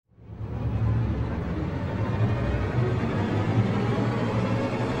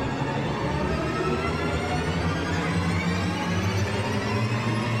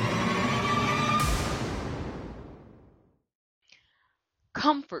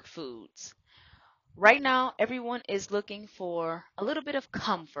comfort foods. Right now, everyone is looking for a little bit of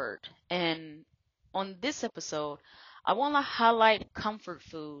comfort. And on this episode, I want to highlight comfort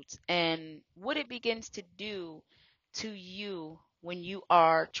foods and what it begins to do to you when you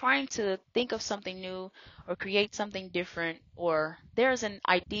are trying to think of something new or create something different, or there's an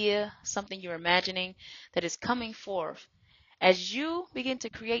idea, something you're imagining that is coming forth. As you begin to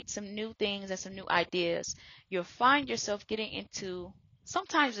create some new things and some new ideas, you'll find yourself getting into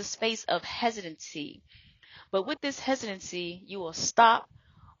sometimes a space of hesitancy. But with this hesitancy, you will stop,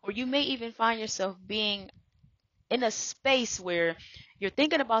 or you may even find yourself being in a space where you're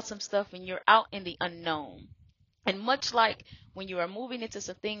thinking about some stuff and you're out in the unknown. And much like when you are moving into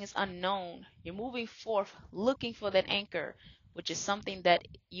some things unknown, you're moving forth looking for that anchor, which is something that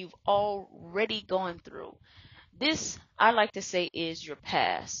you've already gone through. This, I like to say, is your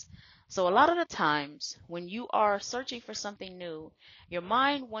past. So, a lot of the times when you are searching for something new, your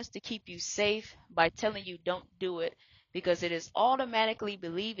mind wants to keep you safe by telling you don't do it because it is automatically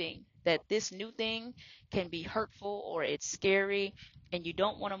believing that this new thing can be hurtful or it's scary and you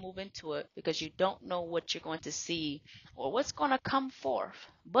don't want to move into it because you don't know what you're going to see or what's going to come forth.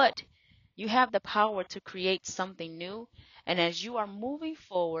 But you have the power to create something new, and as you are moving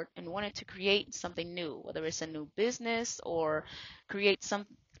forward and wanting to create something new, whether it's a new business or create some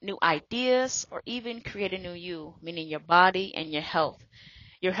new ideas or even create a new you, meaning your body and your health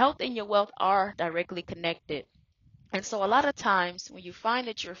and your wealth are directly connected. And so a lot of times when you find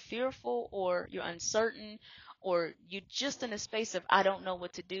that you're fearful or you're uncertain or you're just in a space of I don't know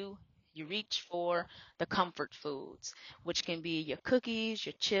what to do, you reach for the comfort foods, which can be your cookies,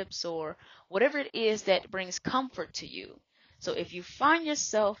 your chips, or whatever it is that brings comfort to you. So if you find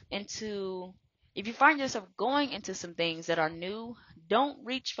yourself going into some things that are new, don't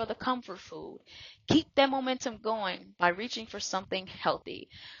reach for the comfort food. Keep that momentum going by reaching for something healthy.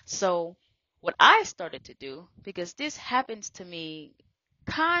 So what I started to do, because this happens to me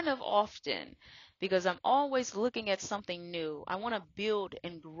kind of often, because I'm always looking at something new. I want to build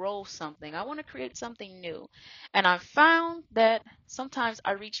and grow something. I want to create something new. And I found that sometimes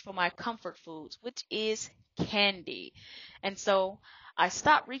I reach for my comfort foods, which is candy. And so I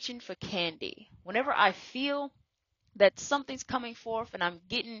stopped reaching for candy. Whenever I feel that something's coming forth and I'm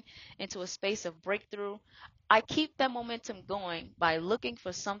getting into a space of breakthrough, I keep that momentum going by looking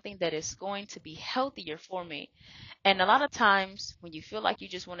for something that is going to be healthier for me. And a lot of times when you feel like you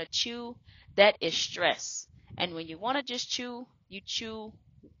just want to chew, that is stress. And when you want to just chew, you chew,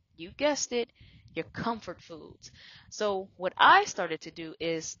 you guessed it, your comfort foods. So what I started to do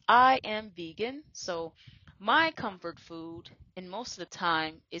is I am vegan. So my comfort food, and most of the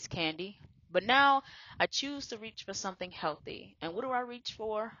time, is candy. But now I choose to reach for something healthy. And what do I reach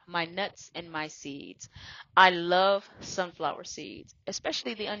for? My nuts and my seeds. I love sunflower seeds,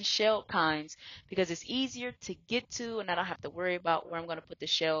 especially the unshelled kinds, because it's easier to get to and I don't have to worry about where I'm going to put the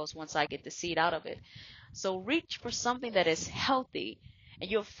shells once I get the seed out of it. So reach for something that is healthy,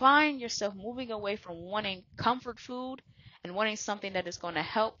 and you'll find yourself moving away from wanting comfort food and wanting something that is going to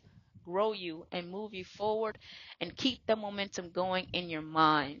help grow you and move you forward and keep the momentum going in your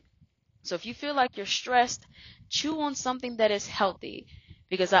mind. So if you feel like you're stressed, chew on something that is healthy,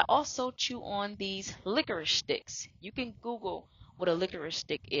 because I also chew on these licorice sticks. You can Google what a licorice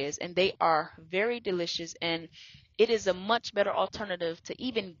stick is, and they are very delicious, and it is a much better alternative to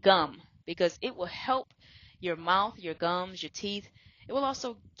even gum because it will help your mouth, your gums, your teeth. It will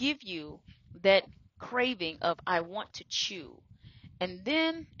also give you that craving of I want to chew. And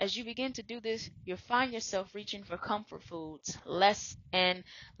then as you begin to do this, you'll find yourself reaching for comfort foods less and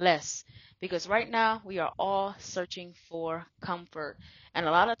less. Because right now we are all searching for comfort. And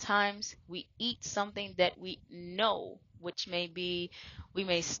a lot of times we eat something that we know, which may be we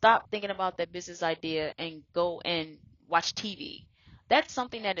may stop thinking about that business idea and go and watch TV. That's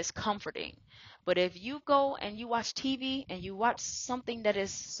something that is comforting. But if you go and you watch TV and you watch something that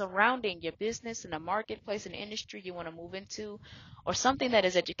is surrounding your business and the marketplace and the industry you want to move into, or something that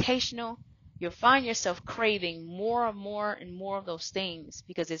is educational, you'll find yourself craving more and more and more of those things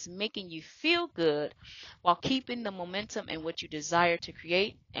because it's making you feel good while keeping the momentum in what you desire to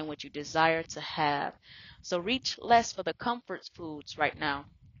create and what you desire to have. So reach less for the comfort foods right now.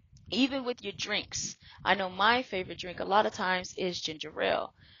 Even with your drinks, I know my favorite drink a lot of times is ginger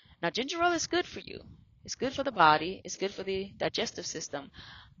ale. Now, ginger ale is good for you. It's good for the body. It's good for the digestive system,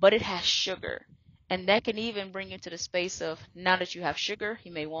 but it has sugar. And that can even bring you to the space of now that you have sugar,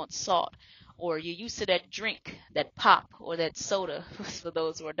 you may want salt, or you're used to that drink, that pop, or that soda for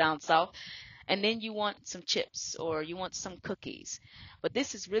those who are down south, and then you want some chips or you want some cookies. But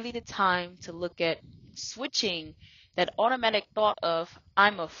this is really the time to look at switching